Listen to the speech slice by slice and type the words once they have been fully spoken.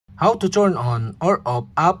how to turn on or off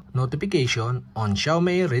app notification on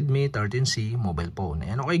Xiaomi Redmi 13C mobile phone.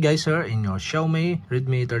 And okay guys, here in your Xiaomi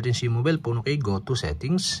Redmi 13C mobile phone, okay, go to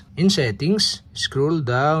settings. In settings, scroll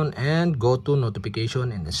down and go to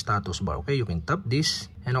notification in the status bar. Okay, you can tap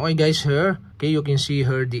this. And okay guys, here, okay, you can see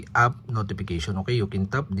here the app notification. Okay, you can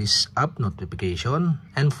tap this app notification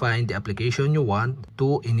and find the application you want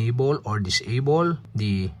to enable or disable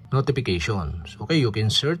the notifications. Okay, you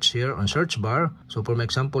can search here on search bar. So for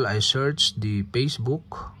example, I search the Facebook.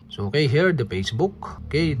 So okay, here the Facebook.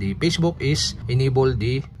 Okay, the Facebook is enable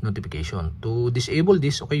the notification. To disable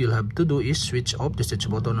this, okay, you'll have to do is switch off the switch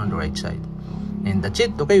button on the right side. And that's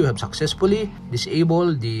it. Okay, you have successfully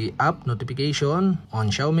disabled the app notification on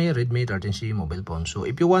Xiaomi Redmi 13C mobile phone. So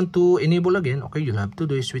if you want to enable again, okay, you'll have to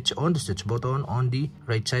do is switch on the switch button on the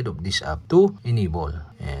right side of this app to enable.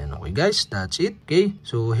 And okay guys, that's it. Okay,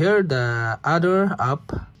 so here the other app.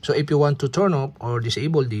 So if you want to turn off or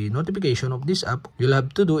disable the notification of this app, you'll have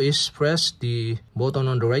to do is press the button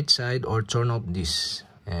on the right side or turn off this.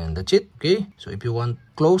 And that's it. Okay, so if you want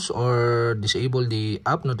close or disable the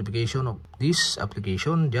app notification of this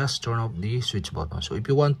application, just turn off the switch button. So if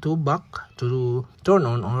you want to back to turn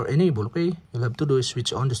on or enable, okay, you'll have to do is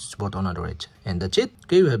switch on the switch button on the right. And that's it.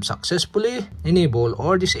 Okay, we have successfully enabled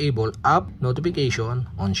or disabled app notification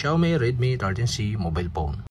on Xiaomi Redmi 13C mobile phone.